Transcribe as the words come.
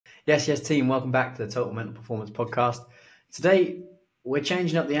Yes, team. Welcome back to the Total Mental Performance Podcast. Today, we're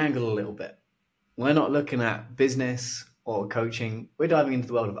changing up the angle a little bit. We're not looking at business or coaching. We're diving into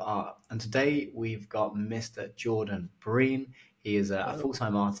the world of art. And today, we've got Mr. Jordan Breen. He is a Hello.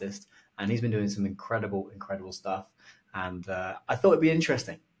 full-time artist, and he's been doing some incredible stuff. And I thought it'd be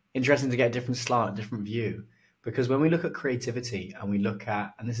interesting to get a different slant, a different view. Because when we look at creativity and we look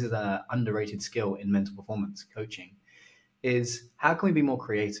at, and this is an underrated skill in mental performance coaching, is how can we be more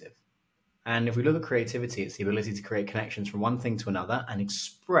creative? And if we look at creativity, it's the ability to create connections from one thing to another and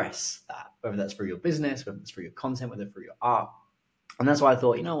express that, whether that's through your business, whether it's through your content, whether through your art. And that's why I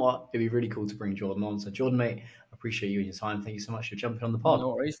thought, you know what, it'd be really cool to bring Jordan on. So, Jordan, mate, I appreciate you and your time. Thank you so much for jumping on the pod. No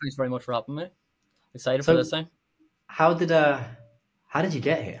worries. Thanks very much for having me. Excited for So, this thing. how did uh, how did you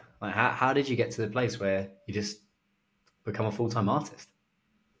get here? Like, how did you get to the place where you just become a full time artist?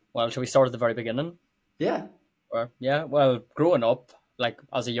 Well, shall we start at the very beginning? Yeah. Yeah. Well, growing up, like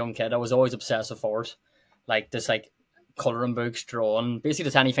as a young kid, I was always obsessed with art. Like this, like coloring books, drawing, basically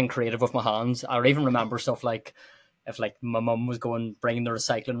just anything creative with my hands. I even remember stuff like if like my mum was going bringing the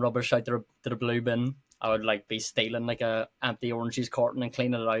recycling rubbish out to the blue bin, I would like be stealing like a empty orange juice carton and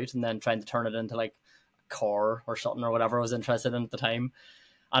cleaning it out, and then trying to turn it into like a car or something or whatever I was interested in at the time.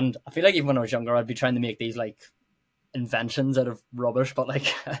 And I feel like even when I was younger, I'd be trying to make these like inventions out of rubbish, but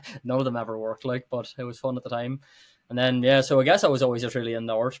like none of them ever worked. Like, but it was fun at the time. And then yeah, so I guess I was always just really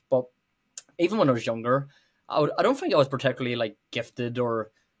into art. But even when I was younger, I don't think I was particularly like gifted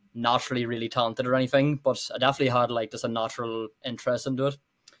or naturally really talented or anything. But I definitely had like just a natural interest into it.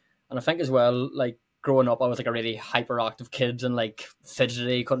 And I think as well, like growing up, I was like a really hyperactive kid and like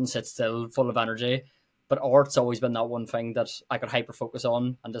fidgety, couldn't sit still, full of energy. But art's always been that one thing that I could hyper focus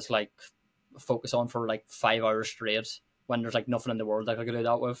on and just like focus on for like 5 hours straight when there's like nothing in the world that I could do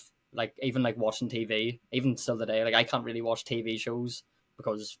that with. Like even like watching TV, even still today, like I can't really watch TV shows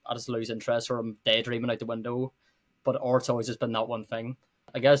because I just lose interest or I'm daydreaming out the window. But art's always just been that one thing.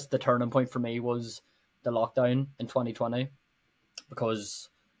 I guess the turning point for me was the lockdown in 2020 because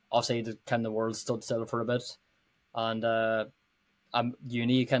obviously the kind of world stood still for a bit, and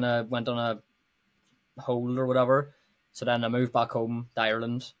uni kind of went on a hold or whatever. So then I moved back home to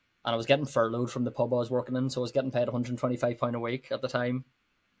Ireland, and I was getting furloughed from the pub I was working in, so I was getting paid £125 a week at the time.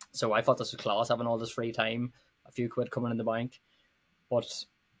 So I thought this was class, having all this free time, a few quid coming in the bank. But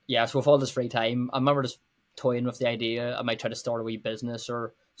yeah, so with all this free time, I remember just toying with the idea I might try to start a wee business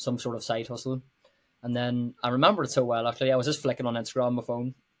or some sort of side hustle. And then I remember it so well, actually. I was just flicking on Instagram on my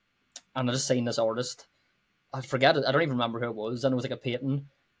phone, and I just seen this artist. I forget it. I don't even remember who it was. And it was like a painting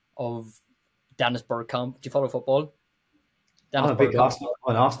of Dennis Bergkamp. Do you follow football? I'm Dennis a big Bergkamp.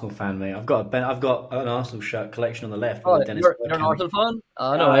 Arsenal fan, mate. I've got an Arsenal shirt collection on the left with Oh, a Dennis you're an Bergkamp. Arsenal fan?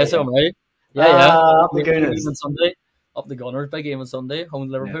 Oh, no, Ah, I yeah. so am I. Yeah. Up the Big game Gooners. on Sunday. Up the Gunners. Big game on Sunday. Home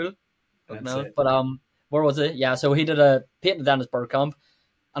to Yeah, Liverpool. Fucking that's hell. it. But where was it? Yeah, so he did a painting of Dennis Bergkamp,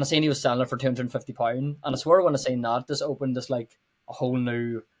 and I seen he was selling it for £250. And I swear when I seen that, this opened this like a whole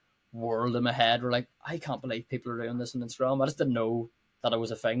new world in my head. Where like I can't believe people are doing this on Instagram. I just didn't know that it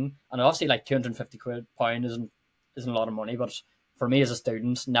was a thing. And obviously, like £250 isn't a lot of money, but for me as a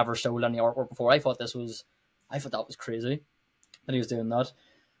student, never sold any artwork before. I thought that was crazy that he was doing that.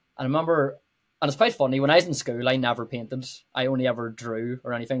 And I remember, and it's quite funny when I was in school, I never painted. I only ever drew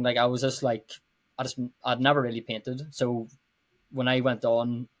or anything. Like I was just like, I'd never really painted. So when I went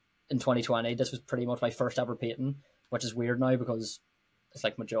on in 2020, this was pretty much my first ever painting, which is weird now because it's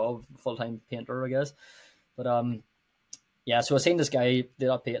like my job, full time painter, I guess. But yeah, so I seen this guy do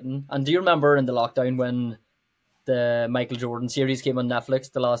that painting. And do you remember in the lockdown when the Michael Jordan series came on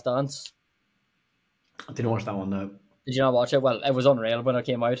Netflix, The Last Dance? I didn't watch that one though. Did you not watch it? Well, it was unreal when it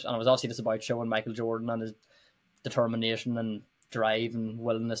came out, and it was obviously just about showing Michael Jordan and his determination and drive and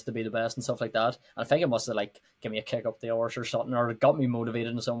willingness to be the best and stuff like that. And I think it must have like given me a kick up the arse or something, or it got me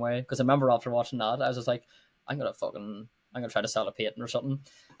motivated in some way. Because I remember after watching that, I was just like, I'm gonna try to sell a painting or something.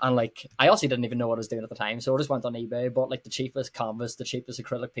 And like, I also didn't even know what I was doing at the time, so I just went on eBay, bought like the cheapest canvas, the cheapest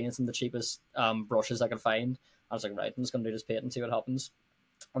acrylic paints, and the cheapest brushes I could find. I was like, right, I'm just gonna do this painting, see what happens.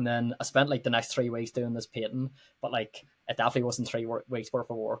 And then I spent like the next 3 weeks doing this painting, but like it definitely wasn't 3 weeks worth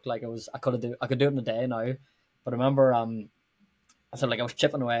of work. Like I could do it in a day now. But I remember I felt like I was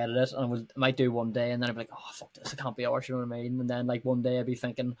chipping away at it, and I might do one day, and then I'd be like, oh fuck this, I can't be arsed, you know what I mean? And then like one day I'd be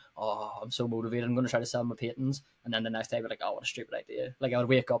thinking, oh, I'm so motivated, I'm gonna try to sell my paintings, and then the next day I'd be like, oh, what a stupid idea. Like I would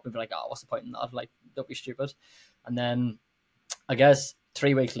wake up and be like, oh, what's the point in that? Like, don't be stupid. And then I guess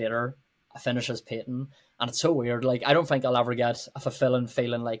 3 weeks later, I finish this painting, and it's so weird. Like, I don't think I'll ever get a fulfilling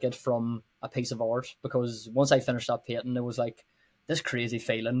feeling like it from a piece of art, because once I finished that painting, it was like this crazy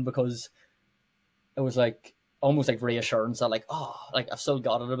feeling, because it was like almost like reassurance that like, oh, like I've still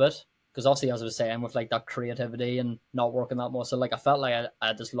got it a bit. Because obviously, as I was saying, with like that creativity and not working that muscle, like I felt like I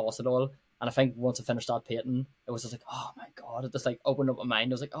had just lost it all. And I think once I finished that painting, it was just like, oh my god, it just like opened up my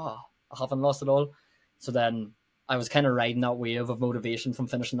mind. I was like, oh, I haven't lost it all. So then I was kind of riding that wave of motivation from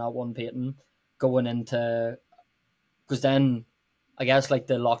finishing that one painting, going into, because then I guess like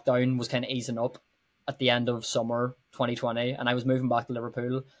the lockdown was kind of easing up at the end of summer 2020, and I was moving back to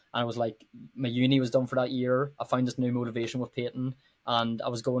Liverpool, and I was like, my uni was done for that year. I found this new motivation with painting, and I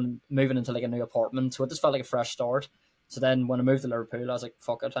was moving into like a new apartment, so it just felt like a fresh start. So then when I moved to Liverpool, I was like,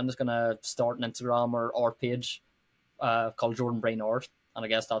 fuck it, I'm just gonna start an Instagram or art page called Jordan Breen Art, and I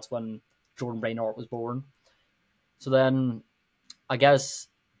guess that's when Jordan Breen Art was born. So then I guess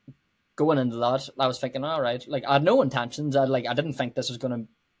going into that, I was thinking, all right, like I had no intentions. I didn't think this was gonna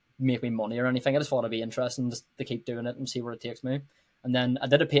make me money or anything. I just thought it'd be interesting just to keep doing it and see where it takes me. And then I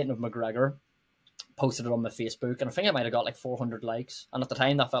did a painting of McGregor, posted it on my Facebook, and I think I might have got like 400 likes. And at the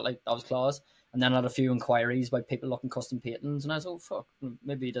time, that felt like that was class. And then I had a few inquiries by people looking custom paintings, and I was, oh fuck,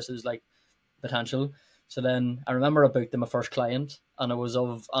 maybe this is like potential. So then I remember I booked my first client, and it was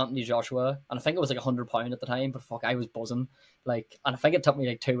of Anthony Joshua, and I think it was like £100 at the time. But fuck, I was buzzing. Like, and I think it took me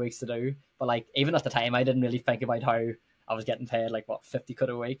like 2 weeks to do. But like, even at the time, I didn't really think about how I was getting paid like what 50 quid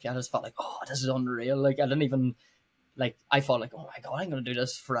a week. I just felt like, oh, this is unreal. Like, I didn't even like. I thought like, oh my god, I'm gonna do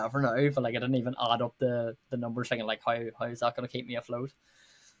this forever now. But like, I didn't even add up the numbers, thinking like, how is that gonna keep me afloat?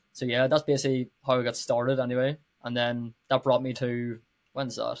 So yeah, that's basically how I got started anyway. And then that brought me to,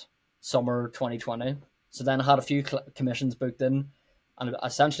 when's that? Summer 2020. So then I had a few commissions booked in, and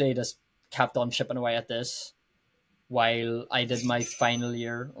essentially just kept on chipping away at this while I did my final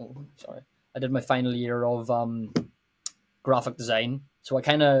year. Oh, sorry, I did my final year of graphic design. So I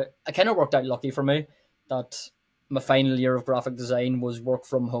kind of worked out lucky for me that my final year of graphic design was work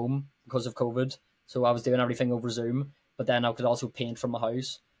from home because of COVID. So I was doing everything over Zoom, but then I could also paint from my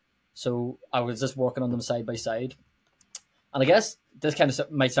house. So I was just working on them side by side. And I guess this kind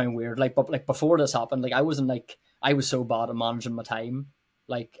of might sound weird, like, but like before this happened, like I was so bad at managing my time.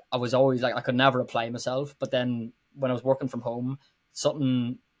 Like I was always like, I could never apply myself. But then when I was working from home,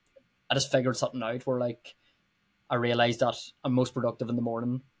 I just figured something out where like, I realized that I'm most productive in the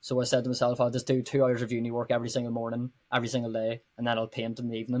morning. So I said to myself, I'll just do 2 hours of uni work every single morning, every single day, and then I'll paint in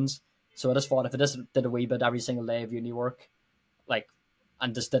the evenings. So I just thought if I just did a wee bit every single day of uni work, like,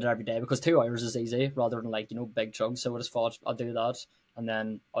 and just did it every day, because 2 hours is easy rather than like, big chunks. So I just thought I'll do that, and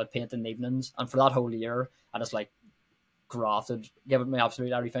then I'd paint in the evenings. And for that whole year, I just like grafted, gave it my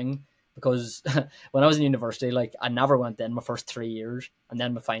absolute everything. Because when I was in university, like I never went in my first 3 years, and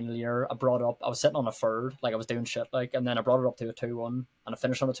then my final year, I was sitting on a third, like I was doing shit, like, and then I brought it up to a 2-1, and I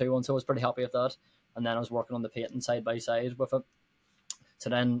finished on a 2-1, so I was pretty happy with that. And then I was working on the painting side by side with it. So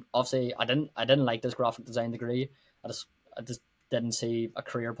then, obviously, I didn't like this graphic design degree. I just didn't see a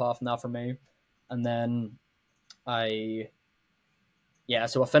career path in that for me. And then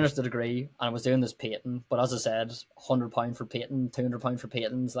so I finished the degree, and I was doing this painting. But as I said, £100 for painting, £200 for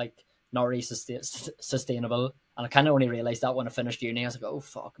paintings, like, not really sustainable. And I kind of only realized that when I finished uni. I was like, oh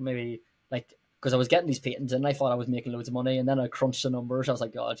fuck, maybe, like, because I was getting these paintings and I thought I was making loads of money, and then I crunched the numbers. I was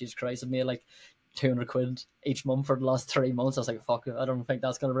like, God, Jesus Christ, I've made like 200 quid each month for the last 3 months. I was like, fuck, I don't think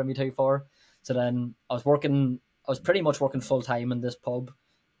that's going to bring me too far. So then I was pretty much working full time in this pub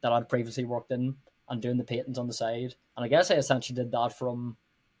that I'd previously worked in, and doing the paintings on the side. And I guess I essentially did that from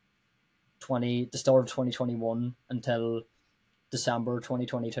the start of 2021 until December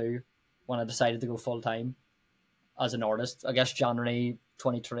 2022, when I decided to go full time as an artist. I guess January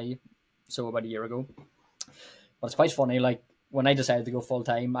 23, so about a year ago. But it's quite funny, like, when I decided to go full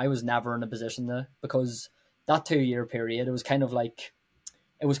time, I was never in a position to, because that 2 year period, it was kind of like,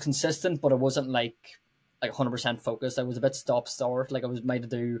 it was consistent, but it wasn't like 100% focused. I was a bit stop start. Like, I was made to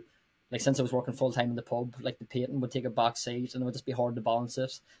do, like, since I was working full time in the pub, like the painting would take a back seat, and it would just be hard to balance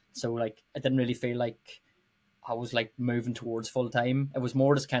it. So like, it didn't really feel like I was like moving towards full time. It was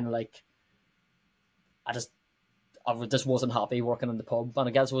more just kind of like, I just wasn't happy working in the pub. And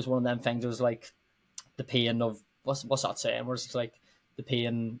I guess it was one of them things. It was like the pain of, what's that saying? Where it's like the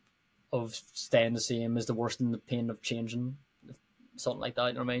pain of staying the same is the worst than the pain of changing, something like that.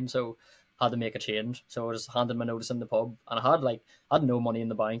 You know what I mean? So I had to make a change. So I just handed my notice in the pub, and I had no money in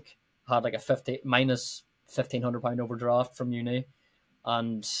the bank. I had like a minus £1,500 overdraft from uni,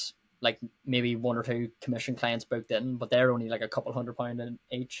 and like maybe one or two commission clients booked in, but they're only like a couple £100 in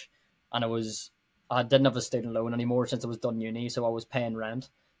each. And I didn't have a student loan anymore since I was done uni, so I was paying rent.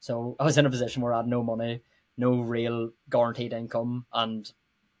 So I was in a position where I had no money, no real guaranteed income, and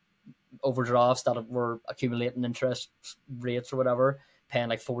overdrafts that were accumulating interest rates or whatever, paying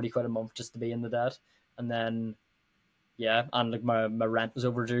like 40 quid a month just to be in the debt. and then yeah, and like my rent was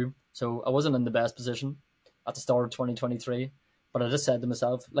overdue, so I wasn't in the best position at the start of 2023. But I just said to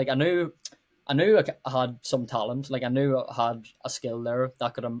myself, like I knew I had some talent, like I knew I had a skill there that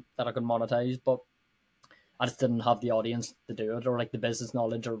I could monetize, but I just didn't have the audience to do it, or like the business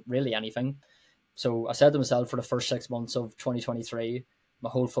knowledge, or really anything. So I said to myself, for the first 6 months of 2023, my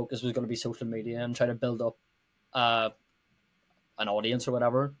whole focus was going to be social media and try to build up uh, an audience or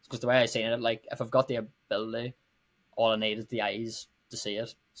whatever. Because the way I seen it, like if I've got the ability, all I need is the eyes to see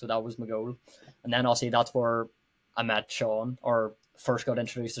it. So that was my goal. And then obviously that's where I met Sean, or first got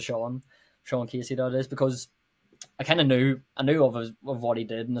introduced to Sean Casey, that is, because I kind of knew of what he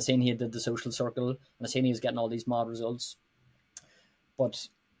did, and I seen he did the social circle, and I seen he was getting all these mad results. But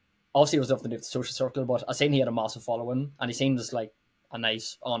obviously, it was nothing to do with the social circle. But I seen he had a massive following, and he seemed just like a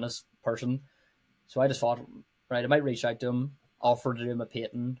nice, honest person. So I just thought, right, I might reach out to him, offer to do him a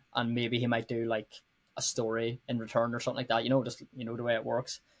painting, and maybe he might do like a story in return or something like that. Just the way it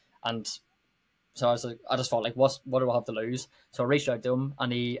works. And so I was like, I just thought, like, what do I have to lose? So I reached out to him,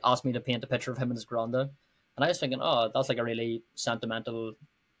 and he asked me to paint a picture of him and his granda. And I was thinking, oh, that's like a really sentimental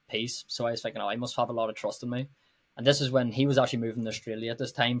piece. So I was thinking, oh, he must have a lot of trust in me. And this is when he was actually moving to Australia at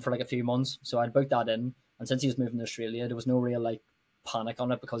this time for like a few months. So I'd booked that in. And since he was moving to Australia, there was no real like panic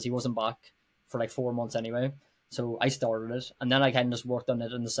on it, because he wasn't back for like 4 months anyway. So I started it, and then I kind of just worked on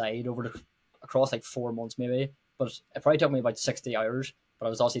it on the side across like 4 months maybe. But it probably took me about 60 hours. But I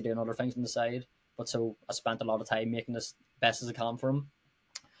was also doing other things on the side. But so I spent a lot of time making this best as I can for him.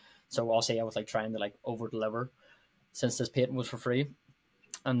 So also I was like trying to like over deliver, since this painting was for free.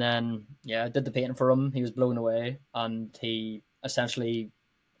 And then yeah, I did the painting for him. He was blown away, and he essentially,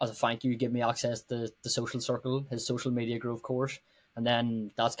 as a thank you, gave me access to the social circle, his social media growth course. And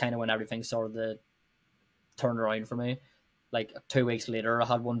then that's kind of when everything started to turn around for me. Like 2 weeks later, I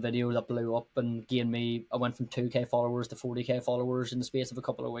had one video that blew up and gained me. I went from 2K followers to 40K followers in the space of a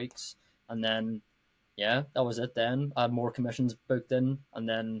couple of weeks, and then yeah, that was it. Then I had more commissions booked in, and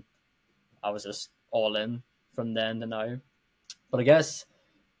then I was just all in from then to now. But I guess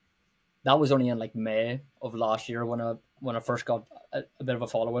that was only in like May of last year when I first got a bit of a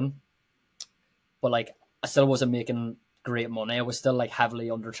following. But like I still wasn't making great money. I was still like heavily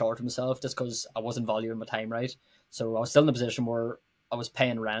undercharging myself, just because I wasn't valuing my time right. So I was still in a position where I was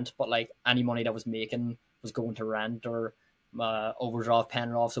paying rent, but like any money that I was making was going to rent or my overdraft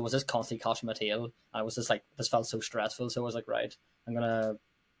paying it off. So it was just constantly cashing my tail. And I was just like, this felt so stressful. So I was like, right, I'm gonna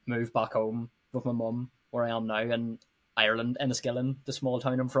move back home with my mum, where I am now in Ireland, in Enniskillen, the small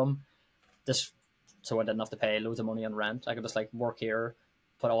town I'm from. This So I didn't have to pay loads of money on rent. I could just like work here,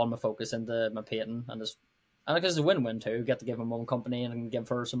 put all my focus into my painting, and I guess it's a win-win too. Get to give my mum company and give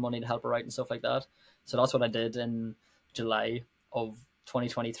her some money to help her out and stuff like that. So that's what I did in July of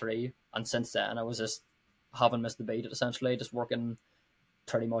 2023, and since then I was just haven't missed the beat. Essentially, just working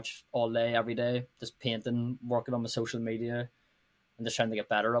pretty much all day, every day, just painting, working on my social media, and just trying to get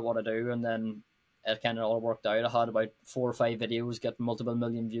better at what I do. And then it kind of all worked out. I had about 4 or 5 videos get multiple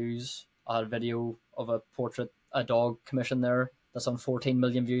million views. I had a video of a dog commission there that's on 14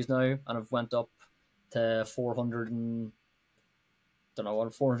 million views now, and I've went up to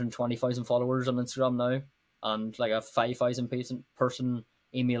 420,000 followers on Instagram now, and like a 5,000 person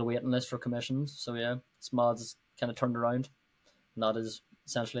email waiting list for commissions. So yeah, it's mad. It's kind of turned around, and that is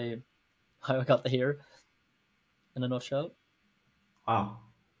essentially how I got to here in a nutshell. Wow,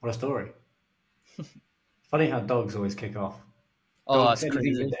 what a story! Funny how dogs always kick off. Oh, Dogs, it's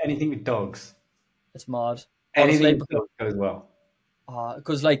crazy. anything with dogs, It's mad. anything Honestly, with dogs goes well.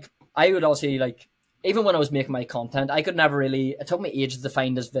 because like I would also like, even when I was making my content, I could never really. It took me ages to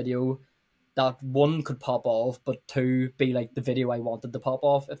find this video that one could pop off, but two be like the video I wanted to pop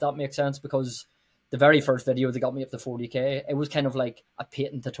off, if that makes sense. Because the very first video that got me up to 40K, it was kind of like a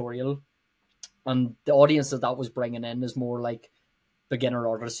painting tutorial, and the audience that was bringing in is more like beginner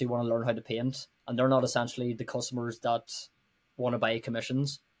artists who want to learn how to paint, and they're not essentially the customers that want to buy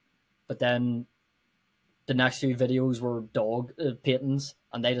commissions. But then the next few videos were dog paintings,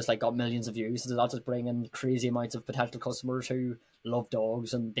 and they just like got millions of views. So that just bring in crazy amounts of potential customers who love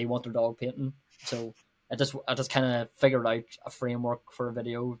dogs and they want their dog painting. So I just kind of figured out a framework for a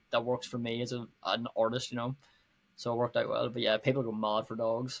video that works for me as an artist. So it worked out well. But yeah, people go mad for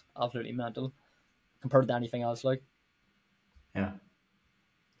dogs, absolutely mental compared to anything else. Like, Yeah,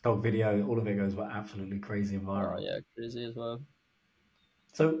 dog video, all of it goes absolutely crazy and oh viral. yeah, crazy as well.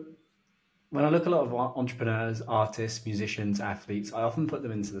 So when I look at a lot of entrepreneurs, artists, musicians, athletes, I often put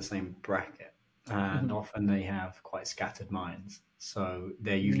them into the same bracket, and often they have quite scattered minds. So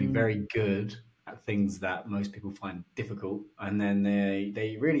they're usually very good at things that most people find difficult, and then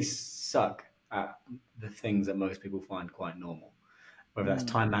they really suck at the things that most people find quite normal, whether that's Mm,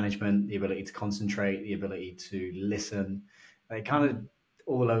 time management, the ability to concentrate, the ability to listen. They kind of mhm,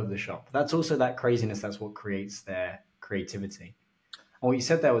 all over the shop. That's also that craziness. That's what creates their creativity. And what you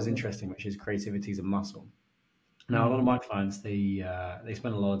said there was yeah, interesting, which is creativity is a muscle. Now, a lot mm, of my clients, they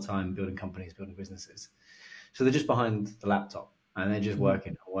spend a lot of time building companies, building businesses. So they're just behind the laptop and they're just mhm, working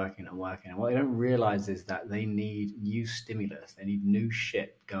and working and working. And what they don't realize is that they need new stimulus, they need new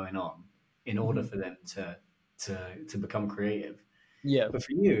shit going on in order mhm. for them to become creative. Yeah. But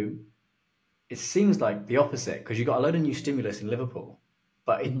for you, it seems like the opposite because you got a load of new stimulus in Liverpool,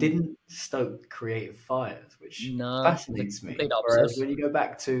 but it Mhm. didn't stoke creative fires, which Nah, it's like fascinates me. complete opposite. Whereas when you go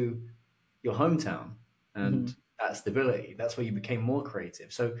back to your hometown Mhm. and that stability, that's where you became more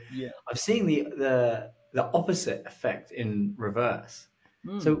creative. So Yeah. I've seen the opposite effect in reverse.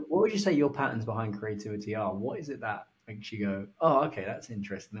 So Mm. what would you say your patterns behind creativity are? What is it that makes you go, oh, okay, that's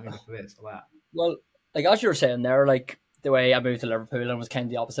interesting. Let me look at this or that. Well, like as you were saying there, like the way I moved to Liverpool and was kind of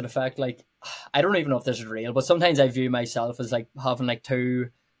the opposite effect. Like I don't even know if this is real, but sometimes I view myself as like having like two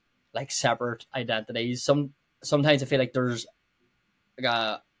like separate identities. Sometimes I feel like there's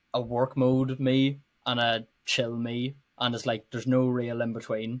like a work mode me and a chill me, and it's like there's no real in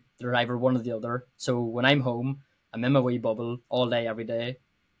between. They're either one or the other. So when I'm home, I'm in my wee bubble all day every day.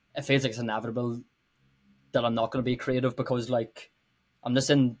 It feels like it's inevitable that I'm not going to be creative because like I'm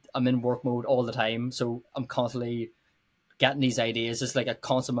in work mode all the time, so I'm constantly getting these ideas. It's like a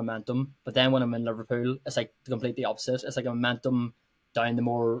constant momentum. But then when I'm in Liverpool, it's like the complete opposite. It's like a momentum down the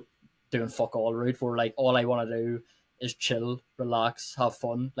more doing fuck all route where like all I want to do is chill, relax, have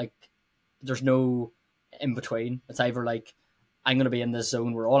fun. Like there's no in between. It's either like I'm gonna be in this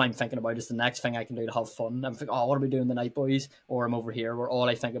zone where all I'm thinking about is the next thing I can do to have fun. I'm thinking, oh, what are we doing tonight, boys? Or I'm over here where all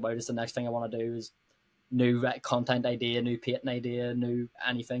I think about is the next thing I want to do is new content idea, new painting idea, new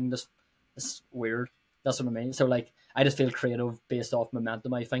anything. Just it's weird. That's what I mean. So like I just feel creative based off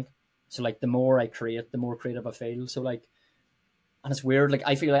momentum, I think. So like the more I create, the more creative I feel. So like and it's weird, like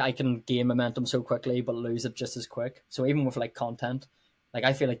I feel like I can gain momentum so quickly but lose it just as quick. So even with like content, like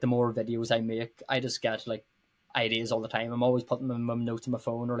I feel like the more videos I make, I just get like ideas all the time. I'm always putting them in notes on my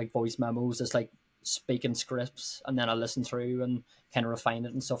phone or like voice memos, just like speaking scripts and then I listen through and kind of refine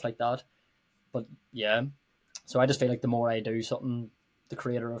it and stuff like that. But yeah, so I just feel like the more I do something,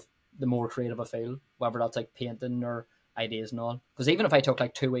 the more creative I feel, whether that's like painting or ideas and all. Because even if I took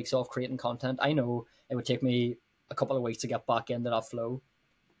like 2 weeks off creating content, I know it would take me a couple of weeks to get back into that flow.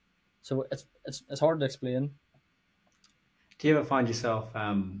 So it's hard to explain. Do you ever find yourself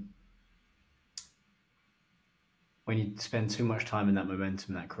when you spend too much time in that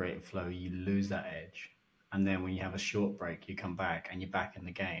momentum, that creative flow, you lose that edge. And then when you have a short break, you come back and you're back in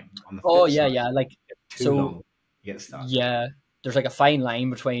the game. On the Oh flip yeah, side, yeah. Like too so, long, you get stuck. yeah. There's like a fine line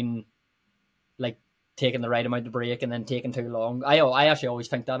between like taking the right amount of break and then taking too long. I actually always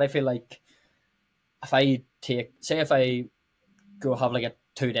think that. I feel like if I take, say, if I go have like a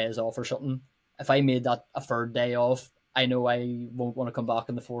 2 days off or something. If I made that a third day off, I know I won't want to come back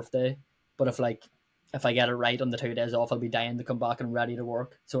on the fourth day. But if I get it right on the 2 days off, I'll be dying to come back and ready to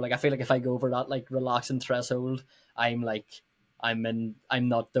work. So like I feel like if I go over that like relaxing threshold, I'm like I'm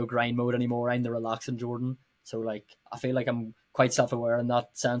not the grind mode anymore. I'm the relaxing Jordan. So like I feel like I'm quite self aware in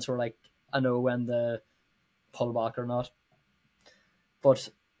that sense where like I know when to pull back or not. But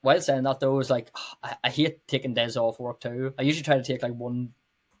while saying that though, is like I hate taking days off work too. I usually try to take like one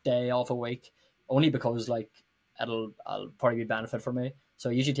day off a week, only because like I'll probably be benefit for me. So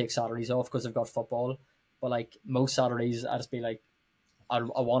I usually take Saturdays off because I've got football. But like most Saturdays, I just be like I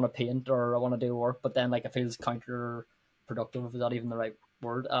want to paint or I want to do work, but then like it feels counterproductive. Is that even the right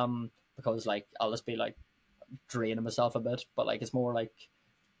word? Because like I'll just be like draining myself a bit. But like it's more like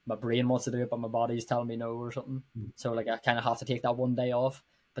my brain wants to do it, but my body's telling me no or something. So like I kind of have to take that one day off.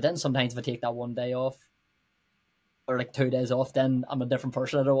 But then sometimes if I take that one day off or like 2 days off, then I'm a different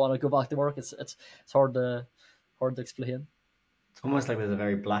person. I don't want to go back to work. It's hard to explain. It's almost like there's a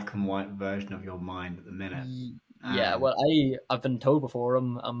very black and white version of your mind at the minute. Yeah, And well, I've been told before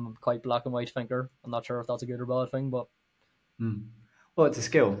I'm quite black and white thinker. I'm not sure if that's a good or bad thing, but mm, well, it's a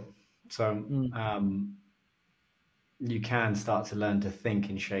skill. So mm, you can start to learn to think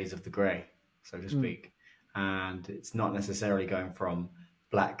in shades of the grey, so to mm, speak. And it's not necessarily going from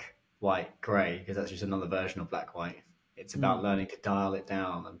black, white, grey, because that's just another version of black, white. It's mm, about learning to dial it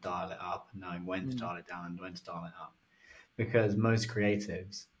down and dial it up and knowing when to mm, dial it down and when to dial it up. Because most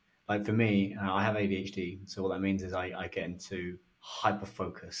creatives, like for me, I have ADHD. So what that means is I get into hyper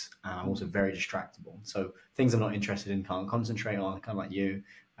focus, and I'm also very distractible. So things I'm not interested in can't concentrate on, kind of like you.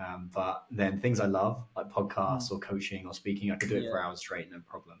 But then things I love, like Mm. podcasts or coaching or speaking, I could do it Yeah, for hours straight, no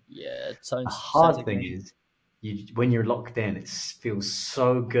problem. yeah. It The sounds hard like thing me. is, when you're locked in, it feels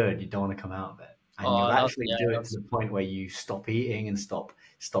so good. You don't want to come out of it, and you'll Oh, that's actually yeah, do it to that's the point where you stop eating and stop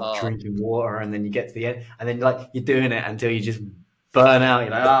uh, drinking water, and then you get to the end, and then like you're doing it until you just burn out.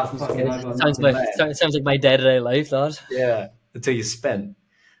 You're like, ah, fucking, it I've got sounds nothing like left. sounds like my day-to-day life. That. Yeah, until you're spent.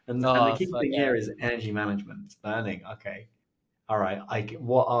 And the Oh, key fuck thing yeah. here is energy management. It's burning. Okay, all right.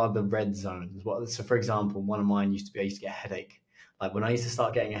 What are the red zones? So for example, one of mine used to be I used to get a headache. Like when I used to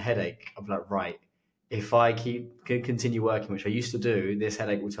start getting a headache, I'd be like, right, if I continue working, which I used to do, this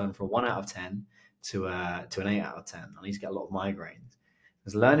headache will turn from 1 out of 10 to an 8 out of 10. I used to get a lot of migraines.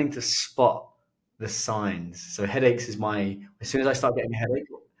 It's learning to spot the signs. So headaches is my as soon as I start getting a headache,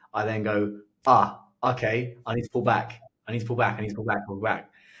 I then go, okay, I need to pull back. I need to pull back. I need to pull back, pull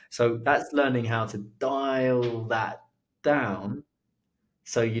back. So that's learning how to dial that down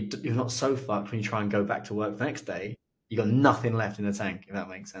so you're not so fucked when you try and go back to work the next day. You got nothing left in the tank, if that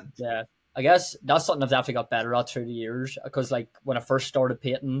makes sense. Yeah, I guess that's something I've definitely got better at through the years. Because like when I first started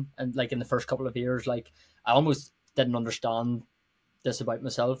painting, and like in the first couple of years, like I almost didn't understand this about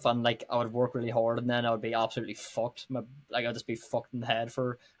myself, and like I would work really hard, and then I would be absolutely fucked. Like I'd just be fucked in the head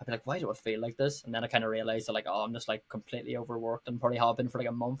for. I'd be like, why do I feel like this? And then I kind of realized that like, oh, I'm just like completely overworked, and probably have been for like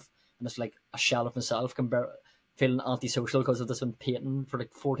a month, and it's like a shell of myself, feeling antisocial because I've just been painting for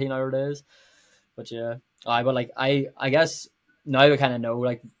like 14-hour days. But yeah, I guess now I kind of know,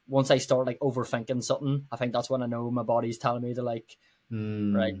 like once I start like overthinking something, I think that's when I know my body's telling me to like,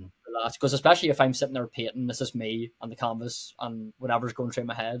 right, Mm, relax. Because especially if I'm sitting there painting, this is me on the canvas and whatever's going through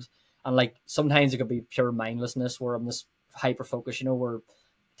my head. And like sometimes it could be pure mindlessness where I'm just hyper focused, where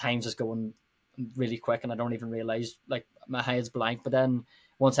time's just going really quick and I don't even realize like my head's blank. But then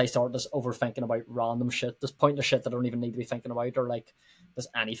once I start just overthinking about random shit, this pointless shit that I don't even need to be thinking about, or like just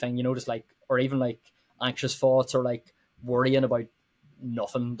anything, just like, or even like anxious thoughts or like worrying about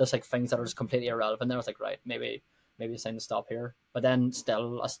nothing, just like things that are just completely irrelevant. Then I was like, right, maybe it's time to stop here. But then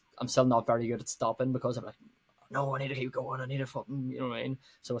still, I'm still not very good at stopping because I'm like, no, I need to keep going. I need to fucking, you know what I mean?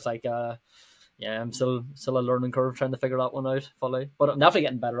 So it's like, yeah, I'm still a learning curve trying to figure that one out fully. But I'm definitely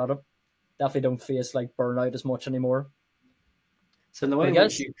getting better at it. Definitely don't face like burnout as much anymore. so But I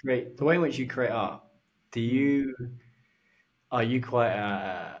guess, the way in which you create art, do you are you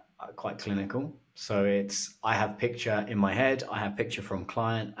quite clinical? So it's I have picture in my head, I have picture from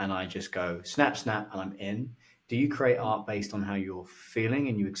client, and I just go snap, snap, and I'm in. Do you create art based on how you're feeling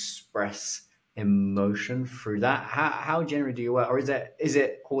and you express emotion through that? How generally do you work, or is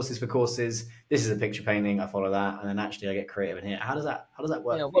it horses for courses? This is a picture painting, I follow that, and then actually I get creative in here. How does that yeah, work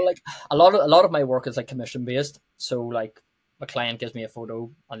for well, you? like a lot of my work is like commission based. So like my client gives me a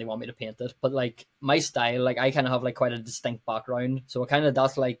photo and they want me to paint it. But like my style, like I kind of have like quite a distinct background. So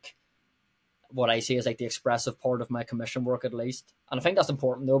that's like what I see as like the expressive part of my commission work at least. And I think that's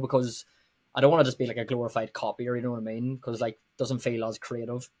important though because I don't want to just be like a glorified copier, you know what I mean? Because like it doesn't feel as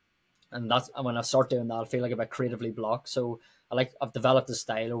creative. And when I start doing that, I feel like a bit creatively blocked. So I've developed a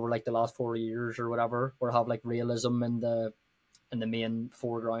style over like the last 4 years or whatever, where I have like realism in the main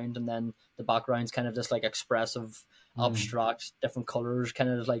foreground, and then the background's kind of just like expressive, Mm. abstract, different colors, kind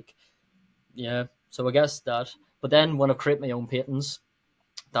of like yeah. So I guess that. But then when I create my own paintings,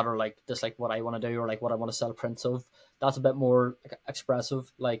 that are like just like what I want to do or like what I want to sell prints of. That's a bit more like,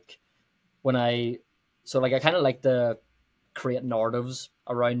 expressive. Like when I kind of like to create narratives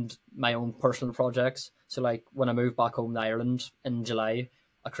around my own personal projects. So like when I moved back home to Ireland in July,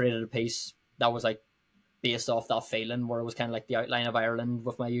 I created a piece that was like based off that feeling where it was kind of like the outline of Ireland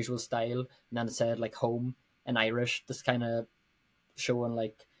with my usual style, and then it said like home in Irish, just kind of showing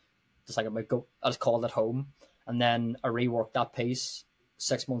like just like I just called it home, and then I reworked that piece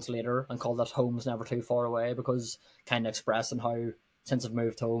 6 months later and called it home's never too far away because kind of expressing how since I've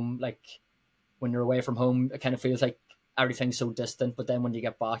moved home, like when you're away from home, it kind of feels like everything's so distant, but then when you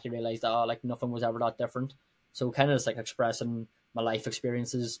get back, you realize that like nothing was ever that different. So kind of just like expressing my life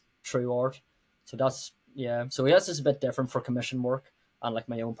experiences through art. So that's yeah. So yes, it's a bit different for commission work and like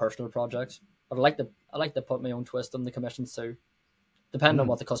my own personal projects. But I like to put my own twist on the commissions too, depending on Mm.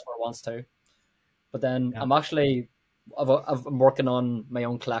 what the customer wants to. But then Yeah. I'm working on my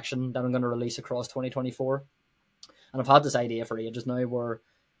own collection that I'm going to release across 2024, and I've had this idea for ages now where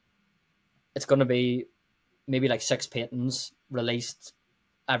it's going to be maybe like 6 paintings released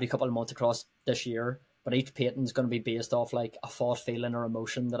every couple of months across this year. But each painting is going to be based off like a thought, feeling, or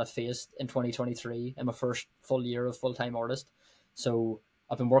emotion that I faced in 2023 in my first full year of full time artist. So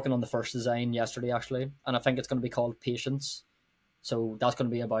I've been working on the first design yesterday actually, and I think it's going to be called Patience. So that's going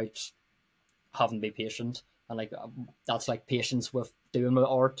to be about having to be patient, and like that's like patience with doing my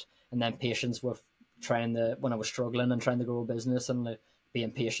art, and then patience with trying to when I was struggling and trying to grow a business, and like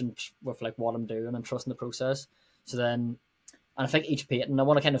being patient with like what I'm doing and trusting the process. So then, and I think each painting I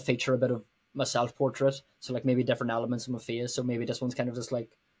want to kind of feature a bit of my self portrait, so like maybe different elements of my face. So maybe this one's kind of just like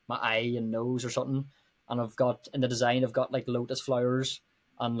my eye and nose or something. And I've got in the design, I've got like lotus flowers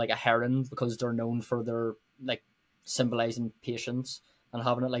and like a heron because they're known for their like symbolizing patience, and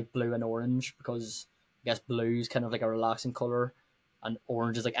having it like blue and orange because I guess blue is kind of like a relaxing color, and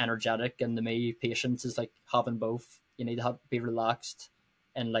orange is like energetic. And to me, patience is like having both. You need to be relaxed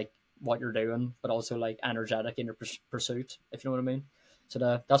and like what you're doing, but also like energetic in your pursuit, if you know what I mean.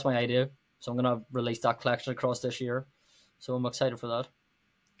 So that's my idea. So I'm gonna release that collection across this year. So I'm excited for that.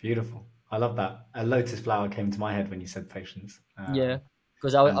 Beautiful. I love that. A lotus flower came to my head when you said patience. Yeah,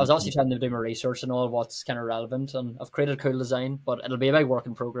 because I And was actually trying to do my research and all what's kind of relevant, and I've created a cool design, but it'll be a big work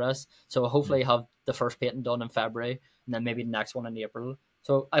in progress. So hopefully have the first painting done in February, and then maybe the next one in April.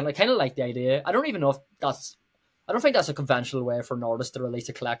 So I kind of like the idea. I don't even know if that's. I don't think that's a conventional way for an artist to release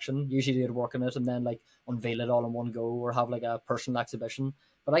a collection. Usually they'd work on it and then like unveil it all in one go or have like a personal exhibition.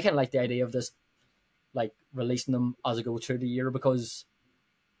 But I kind of like the idea of this, like releasing them as I go through the year, because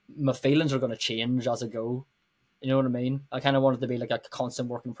my feelings are going to change as I go. You know what I mean? I kind of want it to be like a constant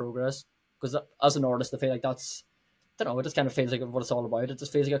work in progress, because as an artist, I feel like that's, I don't know, it just kind of feels like what it's all about. It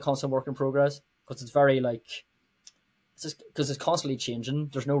just feels like a constant work in progress because it's very like, it's just because it's constantly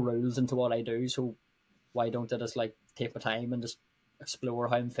changing. There's no rules into what I do, so why don't I just like take my time and just explore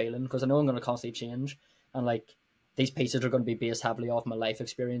how I'm feeling? Because I know I'm going to constantly change, and like these pieces are going to be based heavily off my life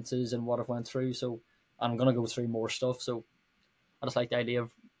experiences and what I've went through. So I'm going to go through more stuff. So I just like the idea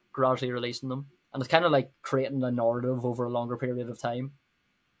of gradually releasing them. And it's kind of like creating a narrative over a longer period of time.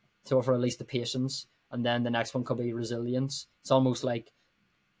 So if I release the patience, and then the next one could be resilience. It's almost like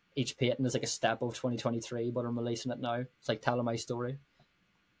each painting is like a step of 2023, but I'm releasing it now. It's like telling my story,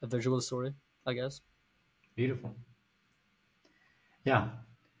 a visual story, I guess. beautiful. Yeah.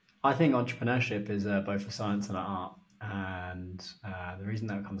 I think entrepreneurship is both a science and an art. And the reason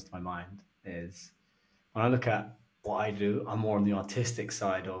that comes to my mind is when I look at what I do, I'm more on the artistic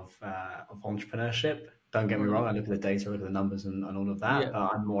side of entrepreneurship. Don't get me wrong, I look at the data, look at the numbers and all of that, Yeah.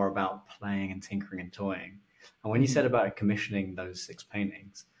 but I'm more about playing and tinkering and toying. And when you said about commissioning those 6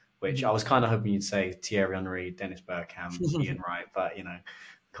 paintings, which I was kind of hoping you'd say Thierry Henry, Dennis Bergkamp, Ian Wright, but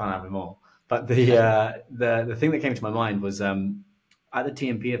can't have them all. But the thing that came to my mind was at the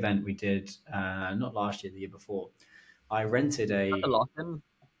TMP event we did not last year, the year before. I rented At the a lock-in.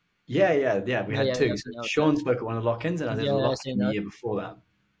 yeah. We Yeah, had yeah, two. I've So seen that. Sean spoke at one of the lock-ins, and I did a Yeah, I've lock-in seen the that. year before that.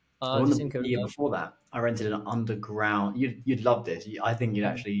 The They one seem the cool year enough. before that, I rented an underground. You'd love this. I think you'd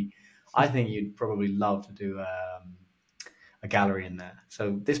actually. I think you'd probably love to do a gallery in there.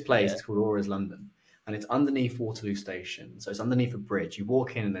 So this place Yeah. is called Aura's London, and it's underneath Waterloo Station. So it's underneath a bridge. You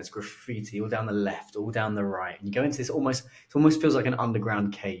walk in, and there's graffiti all down the left, all down the right, and you go into this almost. It almost feels like an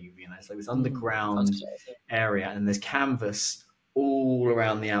underground cave. It's like this Sounds underground classic. area, and there's canvas all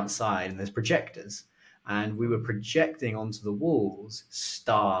around the outside, and there's projectors. And we were projecting onto the walls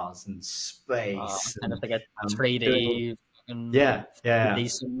stars and space Kind of and like a doing all, 3D fucking yeah, 3D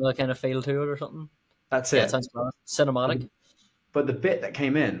similar kind of feel to it or something. that's Yeah, it it. sounds class. But Cinematic. the bit that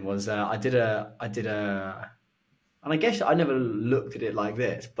came in was I did a and I guess I never looked at it like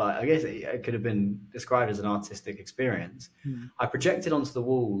this, but I guess it could have been described as an artistic experience. Hmm. I projected onto the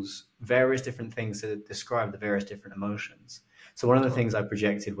walls various different things to describe the various different emotions. So one of the Oh. things I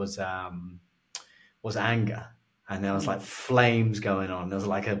projected was anger, and there was Hmm. like flames going on. There was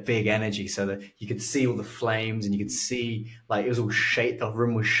like a big energy, so that you could see all the flames, and you could see like it was all shake. The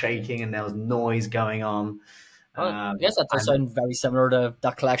room was shaking, and there was noise going on. Well, I guess that does And sound very similar to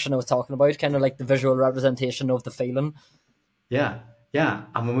that collection I was talking about, kind of like the visual representation of the feeling. yeah, yeah.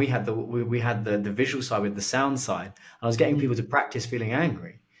 And when we had the visual side with the sound side, I was getting people to practice feeling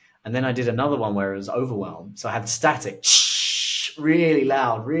angry. And then I did another one where it was overwhelmed. So I had static, really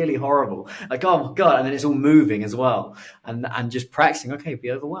loud, really horrible. Like, oh my God. And then it's all moving as well. And just practicing, okay,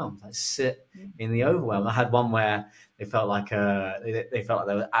 be overwhelmed. Like sit in the overwhelm. I had one where they felt like they felt like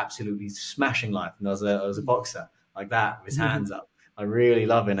they were absolutely smashing life. And there was a boxer like that with his hands up. I'm really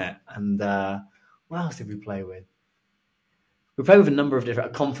loving it. And what else did we play with? We played with a number of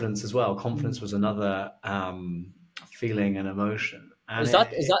different confidence as well. Confidence was another feeling and emotion. And Is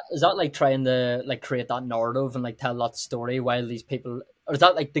that like trying to like create that narrative and like tell that story while these people, or is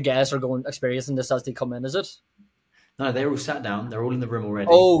that like the guests are going experiencing this as they come in? Is it? No, they're all sat down. They're all in the room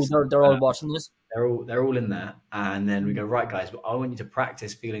already. Oh, they're all watching this. They're all in there, and then we Mm, go, right, guys. I want you to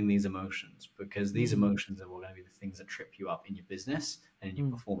practice feeling these emotions, because these mm, emotions are all going to be the things that trip you up in your business and in your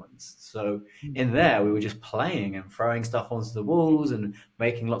mm, performance. So mm, in there, we were just playing and throwing stuff onto the walls and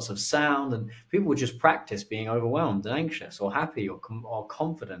making lots of sound, and people would just practice being overwhelmed and anxious or happy or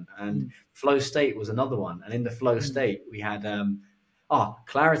confident. And mm, flow state was another one. And in the flow mm, state, we had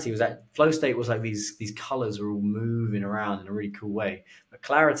clarity. Was that flow state was like these colors are all moving around in a really cool way. But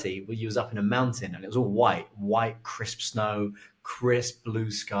clarity, you was up in a mountain and it was all white, crisp snow, crisp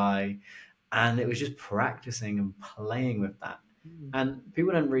blue sky, and it was just practicing and playing with that. mm, And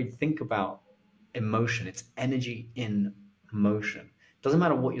people don't really think about emotion. It's energy in motion. Doesn't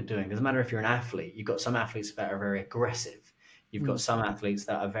matter what you're doing. Doesn't matter if you're an athlete. You've got some athletes that are very aggressive. You've got mm, some athletes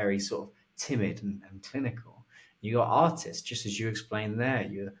that are very sort of timid and clinical. You got artists, just as you explained there.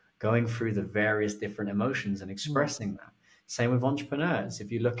 You're going through the various different emotions and mm, expressing that. Same with entrepreneurs.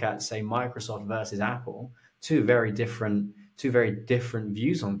 If you look at, say, Microsoft versus Apple, two very different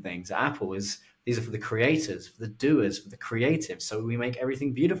views on things. Apple is these are for the creators, for the doers, for the creatives. So we make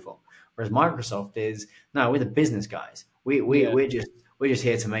everything beautiful. Whereas Microsoft is, no, we're the business guys. yeah, We're just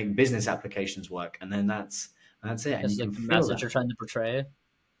here to make business applications work, and then that's it. And you it's can like the feel message that. you're trying to portray.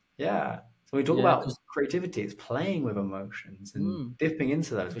 Yeah. So we talk Yeah, about because creativity, it's playing with emotions and mm, dipping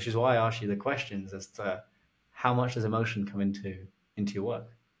into those, which is why I asked you the questions as to how much does emotion come into your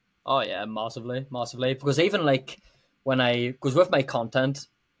work. oh yeah, massively, massively. Because even like when because with my content,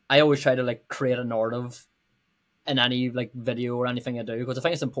 I always try to like create a narrative in any like video or anything I do because I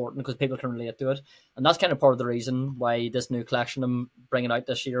think it's important because people can relate to it, and that's kind of part of the reason why this new collection I'm bringing out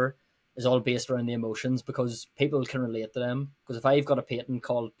this year is all based around the emotions because people can relate to them. Because if I've got a painting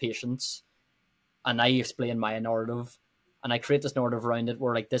called Patience and I explain my narrative and I create this narrative around it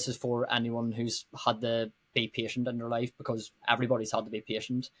where like this is for anyone who's had to be patient in their life because everybody's had to be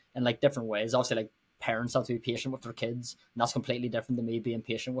patient in like different ways. Obviously, like parents have to be patient with their kids, and that's completely different than me being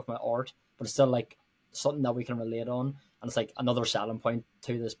patient with my art. But it's still like something that we can relate on, and it's like another selling point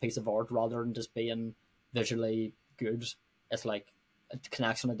to this piece of art rather than just being visually good. It's like it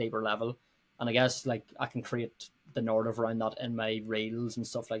connects on a deeper level, and I guess like I can create the narrative around that in my reels and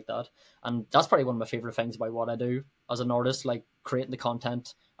stuff like that. And that's probably one of my favorite things about what I do as an artist, like creating the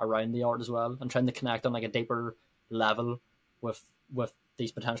content around the art as well and trying to connect on like a deeper level with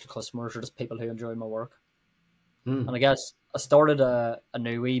these potential customers or just people who enjoy my work. And I Mm. guess I started a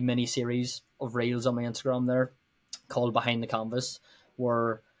new wee mini series of reels on my Instagram there called Behind the Canvas,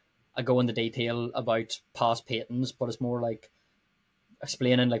 where I go into detail about past paintings, but it's more like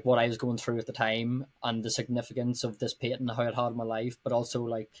explaining like what I was going through at the time and the significance of this painting, how it had in my life, but also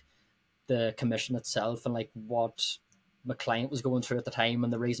like the commission itself and like what my client was going through at the time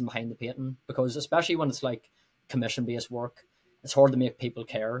and the reason behind the painting. Because especially when it's like commission based work, it's hard to make people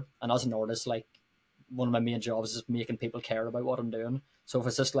care. And as an artist, like one of my main jobs is making people care about what I'm doing. So if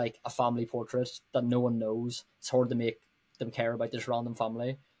it's just like a family portrait that no one knows, it's hard to make them care about this random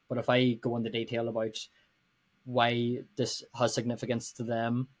family. But if I go into detail about why this has significance to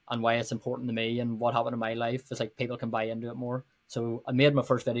them and why it's important to me and what happened in my life, it's like people can buy into it more. So I made my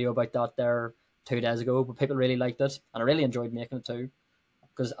first video about that there 2 days ago, but people really liked it and I really enjoyed making it too.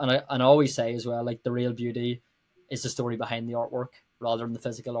 Because and I always say as well, like the real beauty is the story behind the artwork rather than the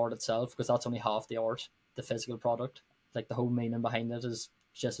physical art itself, because that's only half the art, the physical product. Like the whole meaning behind it is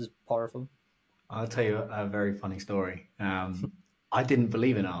just as powerful. I'll tell you a very funny story. I didn't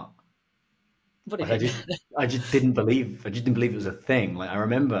believe in art. What do Like you mean? I just didn't believe it was a thing. Like I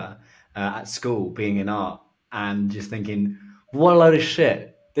remember at school being in art and just thinking, what a load of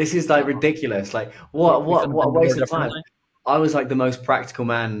shit. This is like No, ridiculous. Like you could have what a been more waste of time. differently. I was like the most practical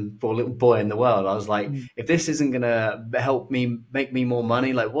man for a little boy in the world. I was like, Mm. if this isn't gonna help me make me more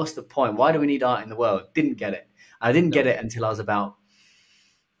money, like what's the point? Why do we need art in the world? Didn't get it. I didn't get No. it until I was about,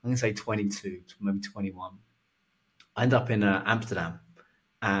 I'm gonna say 22, maybe 21. I end up in Amsterdam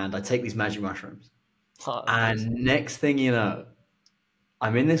and I take these magic mushrooms. Oh, nice. And next thing you know,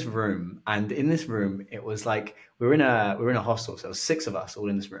 I'm in this room, and in this room, it was like we were in a hostel, so there was six of us all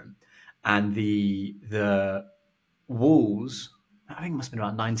in this room, and the walls, I think it must have been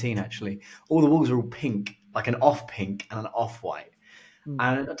about 19 actually. All the walls are all pink, like an off pink and an off white. Mm.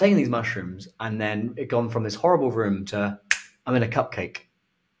 And I'm taking these mushrooms, and then it gone from this horrible room to I'm in a cupcake.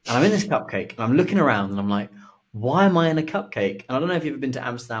 And I'm in this cupcake, and I'm looking around, and I'm like, why am I in a cupcake? And I don't know if you've ever been to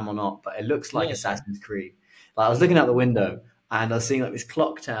Amsterdam or not, but it looks like Yeah. Assassin's Creed. Like I was looking out the window, and I was seeing like this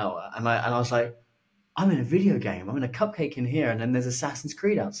clock tower, and I was like, I'm in a video game. I'm in a cupcake in here, and then there's Assassin's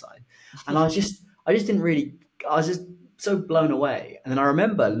Creed outside. And I just didn't really. I was just so blown away. And then I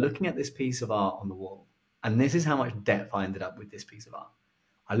remember looking at this piece of art on the wall, And this is how much depth I ended up with this piece of art.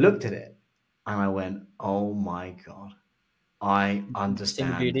 I looked at it and I went, oh my God, I Seen the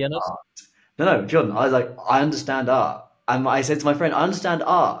understand beauty in it. art. No, Jordan, I was like, I understand art. And I said to my friend, I understand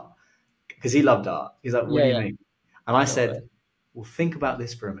art because he loved art. He's like, what Yeah, do you yeah. mean? And I No way. said, well, think about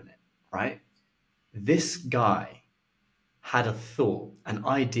this for a minute, right? This guy had a thought, an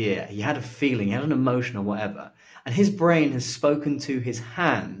idea, he had a feeling, he had an emotion or whatever, and his brain has spoken to his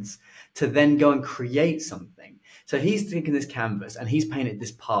hands to then go and create something. So he's taking this canvas and he's painted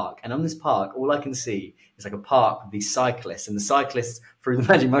this park, and on this park, all I can see is like a park with these cyclists, and the cyclists through the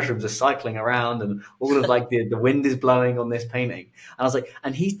magic mushrooms are cycling around, and all of like the wind is blowing on this painting. And I was like,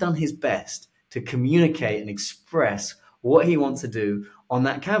 and he's done his best to communicate and express what he wants to do on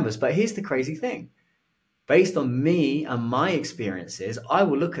that canvas. But here's the crazy thing, based on me and my experiences, I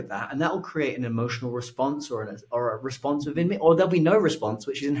will look at that and that will create an emotional response or a response within me, or there'll be no response,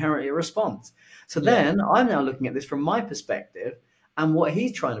 which is inherently a response. So Yeah, then I'm now looking at this from my perspective, and what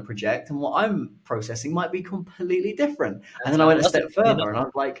he's trying to project and what I'm processing might be completely different. And then I exactly. went a That's the step beauty in it. further and I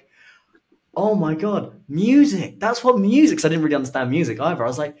was like, oh my God, music. That's what music, because I didn't really understand music either. I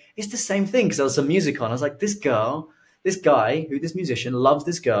was like, it's the same thing, because there was some music on. I was like, this guy, this musician loves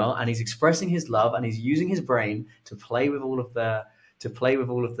this girl, and he's expressing his love, and he's using his brain to play with all of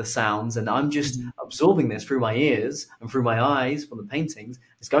the sounds, and I'm just Mhm. absorbing this through my ears and through my eyes from the paintings.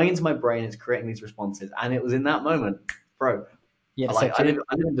 It's going into my brain, it's creating these responses. And it was in that moment, bro, Yeah, I it's like like to,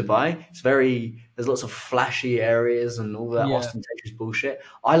 I live in Dubai. There's lots of flashy areas and all that yeah. ostentatious bullshit.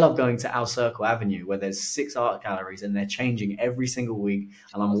 I love going to Al Circle Avenue where there's 6 art galleries and they're changing every single week.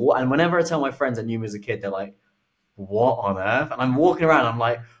 And and whenever I tell my friends I knew him as a kid, they're like, "What on earth?" And I'm walking around. I'm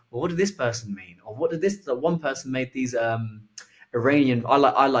like, well, "What did this person mean?" Or what did this? One person made these Iranian.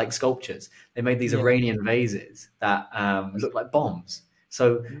 I like sculptures. They made these Yeah. Iranian vases that look like bombs.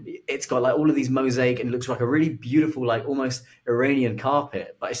 So it's got like all of these mosaic, and it looks like a really beautiful, like almost Iranian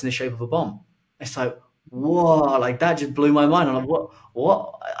carpet, but it's in the shape of a bomb. It's like, whoa, like that just blew my mind. I'm like,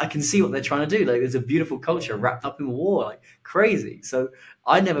 what? I can see what they're trying to do. Like, there's a beautiful culture wrapped up in war, like crazy. So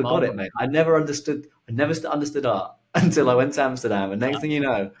I never got it, Man, mate. I never understood art until I went to Amsterdam. And next thing you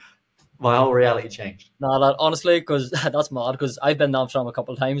know, my whole reality changed. no, that honestly, because that's mad. Because I've been to Amsterdam a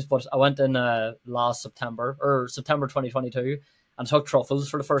couple of times, but I went in last September or September 2022 and took truffles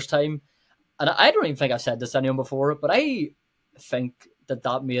for the first time. And I don't even think I've said this to anyone before, but I think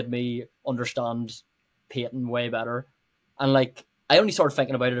that made me understand painting way better. And like, I only started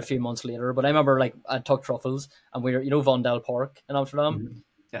thinking about it a few months later, but I remember like I took truffles and we were, Vondel Park in Amsterdam. Mhm. We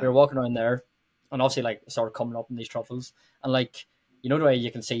Yeah. were walking around there, and obviously like started coming up in these truffles, and like the way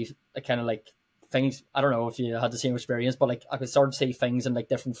you can see kind of like things. I don't know if you had the same experience, but like I could start to see things in like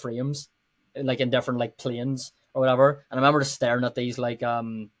different frames, like in different like planes or whatever. And I remember just staring at these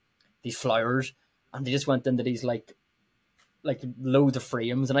flowers, and they just went into these like loads of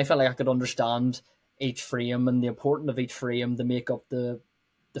frames, and I felt like I could understand each frame and the importance of each frame to make up the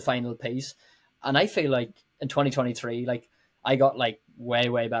final piece. And I feel like in 2023, like I got like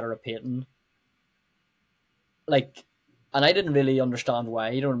way better at painting. Like, and I didn't really understand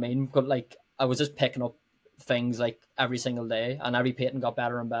why. You know what I mean? But like, I was just picking up things like every single day, and every painting got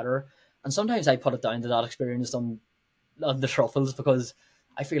better and better. And sometimes I put it down to that experience on the truffles, because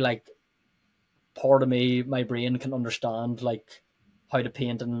I feel like part of me, my brain can understand like how to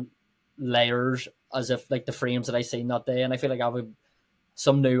paint in layers as if like the frames that I seen that day, and I feel like I have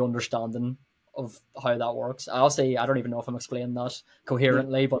some new understanding of how that works. I'll say I don't even know if I'm explaining that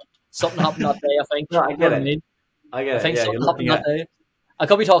coherently, but something happened that day. I think No, I you know get what I it. mean. I I get it. think Yeah, you're something happened looking that at. day. I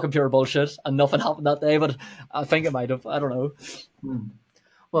could be talking pure bullshit and nothing happened that day, but I think it might have. I don't know. Hmm.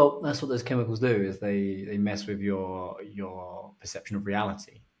 Well, that's what those chemicals do. Is they mess with your perception of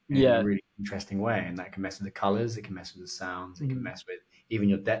reality in a Yeah. really interesting way, and that can mess with the colors. It can mess with the sounds. It can Mhm. mess with even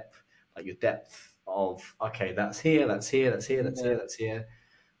your depth, like your depth of okay, that's here, that's here, that's here, that's Yeah. here, that's here.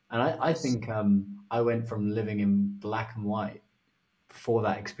 And I think I went from living in black and white before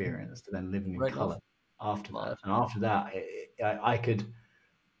that experience to then living in Right enough. color after that. Mad. And after that,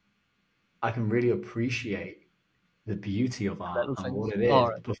 I can really appreciate the beauty of art Little and what things. it All is.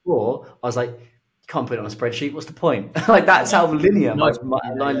 right. Before, I was like, you can't put it on a spreadsheet. What's the point? Like that's how linear No, it's yeah,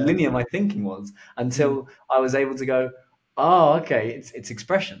 my yeah. linear my thinking was Mhm. until I was able to go, oh, okay, it's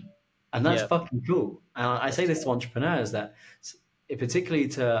expression, and that's Yeah. fucking cool. And I say That's this to entrepreneurs that, particularly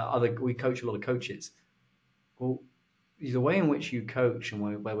to other, we coach a lot of coaches. Well, the way in which you coach and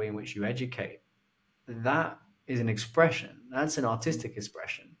the way in which you educate, that is an expression. That's an artistic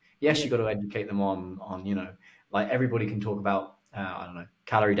expression. Yes, yeah. you got to educate them on like everybody can talk about I don't know,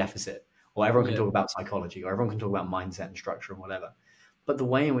 calorie deficit, or everyone can Yeah. talk about psychology, or everyone can talk about mindset and structure and whatever. But the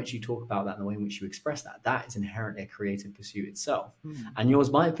way in which you talk about that and the way in which you express that, that is inherently a creative pursuit itself. Mm. And yours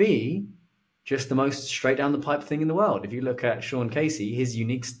might be just the most straight down the pipe thing in the world. If you look at Sean Casey, his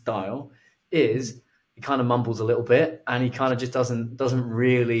unique style is he kind of mumbles a little bit and he kind of just doesn't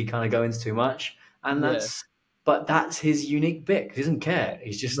really kind of go into too much. And Yeah. that's his unique bit. He doesn't care.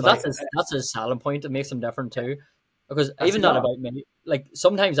 He's just But like that's his selling point. It makes him different too. Because that's even his not art. about me. Like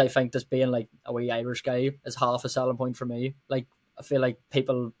sometimes I think this being like a wee Irish guy is half a selling point for me. Like I feel like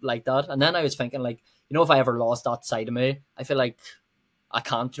people like that. And then I was thinking like, if I ever lost that side of me, I feel like I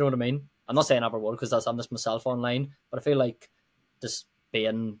can't. You know what I mean? I'm not saying I ever would because I'm just myself online. But I feel like just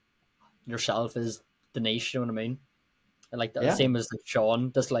being yourself is the niche. You know what I mean? And like the Yeah. same as like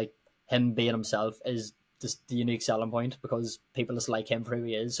Sean, just like him being himself is just the unique selling point because people just like him for who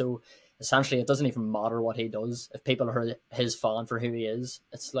he is. So essentially, it doesn't even matter what he does. If people are his fan for who he is,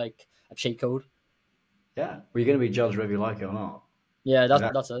 it's like a cheat code. Yeah. Well, you're going to be judged whether you like it or not. Yeah,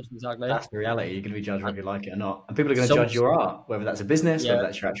 That, that's it exactly. that's the reality. You're going to be judged And whether you like it or not. And people are going to some, judge your art, whether that's a business, yeah, whether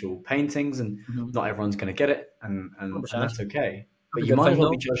that's your actual paintings, and 100%. not everyone's going to get it. And that's okay. That's But a you good might as thing well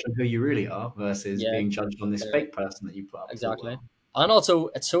be though. judged on who you really are versus Yeah, being judged on this yeah, fake person that you put up into the exactly. world. And also,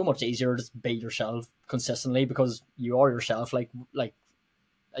 it's so much easier to be yourself consistently because you are yourself. Like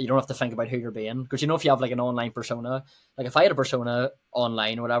you don't have to think about who you're being because if you have like an online persona, like if I had a persona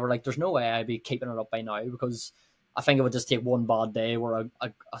online or whatever, like there's no way I'd be keeping it up by now because I think it would just take one bad day where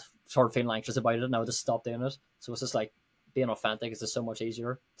I start feeling anxious about it and I would just stop doing it. So it's just like being authentic is just so much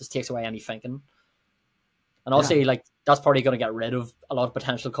easier. It just takes away any thinking. And Yeah. obviously, like that's probably going to get rid of a lot of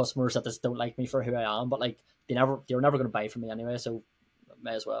potential customers that just don't like me for who I am. But like they're never going to buy from me anyway. So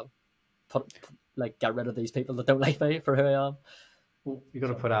may as well get rid of these people that don't like me for who I am. Well, you've got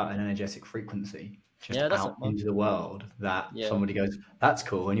to put out an energetic frequency just Yeah, that's it, out man. into the world that Yeah, somebody goes, that's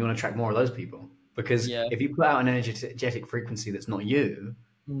cool. And you want to attract more of those people. Because yeah, if you put out an energetic frequency that's not you,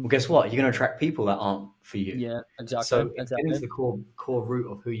 well, mm. guess what? You're going to attract people that aren't for you. Yeah, exactly, So it's getting to exactly. the core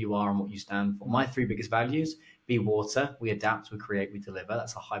root of who you are and what you stand for. Mm. My three biggest values: be water, we adapt, we create, we deliver.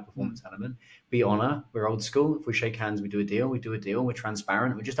 That's a high Mm. performance element. Be honor, we're old school. If we shake hands, we do a deal. We do a deal. We're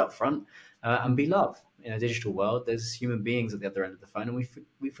transparent. We're just upfront. And be love. In a digital world, there's human beings at the other end of the phone, and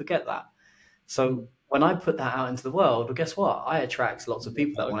we forget that. So Mm. when I put that out into the world, well, guess what? I attract lots of Yeah,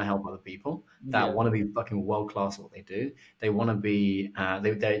 people that want to help other people, that yeah, want to be fucking world class at what they do. They want to be,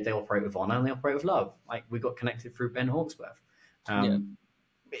 they operate with honor and they operate with love. Like we got connected through Ben Hawksworth. yeah,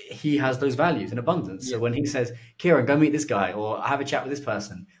 He has those values in abundance. yeah, So when he says, Kieran, go meet this guy or have a chat with this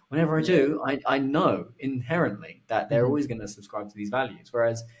person, whenever I yeah, do, I know inherently that they're mm-hmm. always going to subscribe to these values.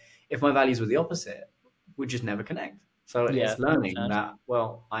 Whereas if my values were the opposite, we'd just never connect. So Yeah, it's learning 100%. that,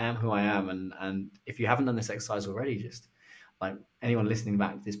 well, I am who I am. And if you haven't done this exercise already, just like anyone listening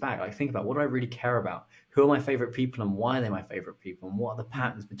back to this back, like think about what do I really care about? Who are my favorite people and why are they my favorite people? And what are the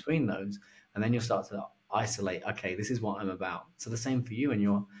patterns between those? And then you'll start to isolate, okay, this is what I'm about. So the same for you and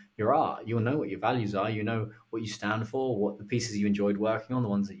your art. You'll know what your values are, you know what you stand for, what the pieces you enjoyed working on, the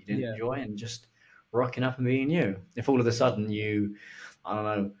ones that you didn't Yeah, enjoy, and just rocking up and being you. If all of a sudden you, I don't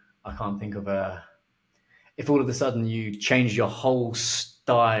know, I can't think of a if all of a sudden you changed your whole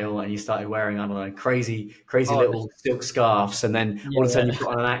style and you started wearing, I don't know, crazy oh, little silk scarves, and then all of a yeah, sudden you put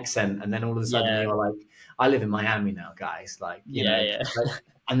on an accent, and then all of a sudden yeah, you're like, I live in Miami now, guys. Like, yeah, yeah, like,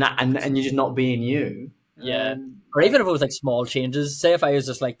 and you're just not being you. yeah. Or Like, even if it was like small changes, say if I was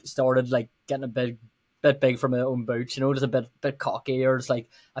just like started like getting a bit big for my own boots, just a bit cocky, or just like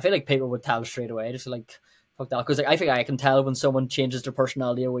I feel like people would tell straight away, just like fuck that, because like I think I can tell when someone changes their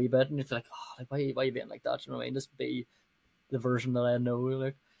personality a wee bit, and it's like, oh, like why are you being like that? You know what I mean? Just be the version that I know,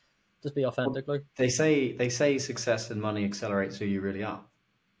 like just be authentic, like. they say success and money accelerates who you really are,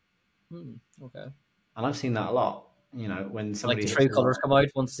 Okay. and I've seen that a lot. When Like somebody the hits true a lot. colors come out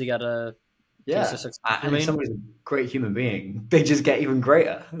once you get a taste of Yeah. success. You And know if what I mean? somebody's a great human being, they just get even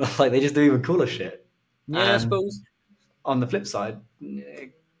greater. Like they just do even cooler shit. Yeah, I And suppose. on the flip side,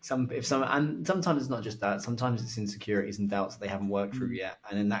 and sometimes it's not just that. Sometimes it's insecurities and doubts that they haven't worked through Mm, yet,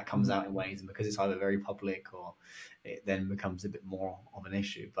 and then that comes mm, out in ways, and because it's either very public or it then becomes a bit more of an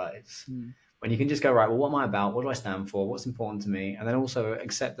issue. But it's mm, when you can just go right. Well, what am I about? What do I stand for? What's important to me? And then also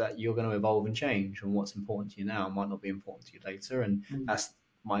accept that you're going to evolve and change, and what's important to you now might not be important to you later. And mm. that's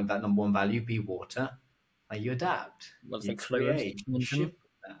that number one value: be water. Like you adapt, Well, it's you like fluid create, you changing. shift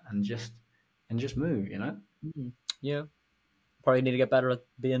that, and just move. Yeah, probably need to get better at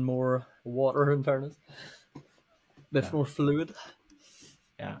being more water. In fairness, a bit Yeah. more fluid.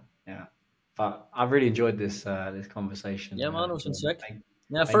 Yeah, yeah. But I've really enjoyed this conversation. Yeah, man, it was been sick. Thank,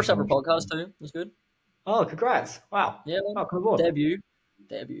 Yeah, thank you first so ever much. podcast too. It was good. Oh, congrats! Wow, Yeah, man. welcome aboard. Debut.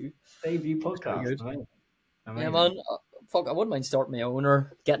 Debut It's pretty podcast. good. Amazing, Yeah, amazing. man. fuck, I wouldn't mind starting my own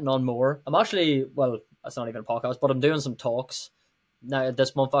or getting on more. I'm actually, well, that's not even a podcast, but I'm doing some talks now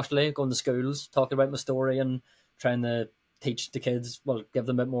this month, actually, going to schools, talking about my story and trying to teach the kids, well, give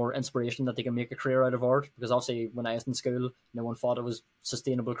them a bit more inspiration that they can make a career out of art. Because obviously, when I was in school, no one thought it was a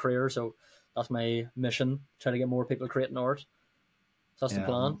sustainable career. So that's my mission, trying to get more people creating art. So that's the Yeah, I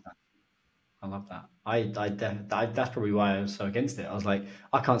plan. love that. I love that. That's probably why I was so against it. I was like,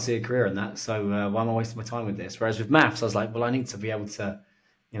 I can't see a career in that, so why am I wasting my time with this? Whereas with maths, I was like, well, I need to be able to,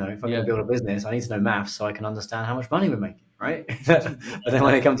 if I'm going to Yeah. build a business, I need to know maths so I can understand how much money we're making, right? But then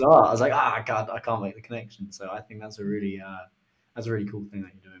when it comes to art, I was like, I can't make the connection. So I think that's a really cool thing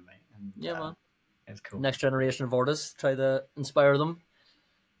that you're doing, mate. And Yeah, man. it's cool. Next generation of artists, try to inspire them.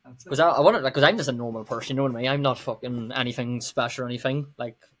 That's Because it. I want to, like, because I'm just a normal person, you know what I mean? I'm not fucking anything special or anything.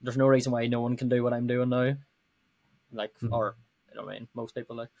 Like, there's no reason why no one can do what I'm doing now. Like, Mhm. or, you know what I mean? Most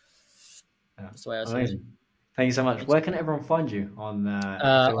people, like, Yeah. that's the way I see it. Amazing. Thank you so much. Where can everyone find you on if they want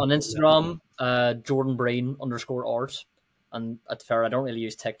On to follow you? Instagram, Jordan Breen _art. And at the fair, I don't really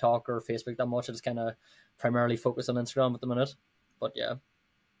use TikTok or Facebook that much. I just kind of primarily focus on Instagram at the minute. But yeah,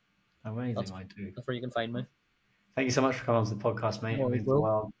 Amazing, that's, I do. that's where you can find me. Thank you so much for coming on to the podcast, mate. No It worries, means the bro.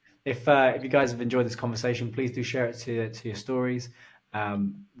 world. If you guys have enjoyed this conversation, please do share it to your stories. We're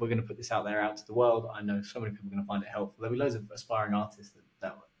going to put this out to the world. I know so many people are going to find it helpful. There'll be loads of aspiring artists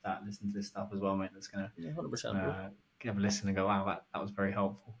that listen to this stuff as well, mate. That's going Yeah, 100%, bro. to give a listen and go, wow, that was very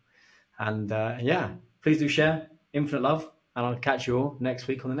helpful. And yeah, please do share. Infinite love, and I'll catch you all next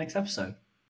week on the next episode.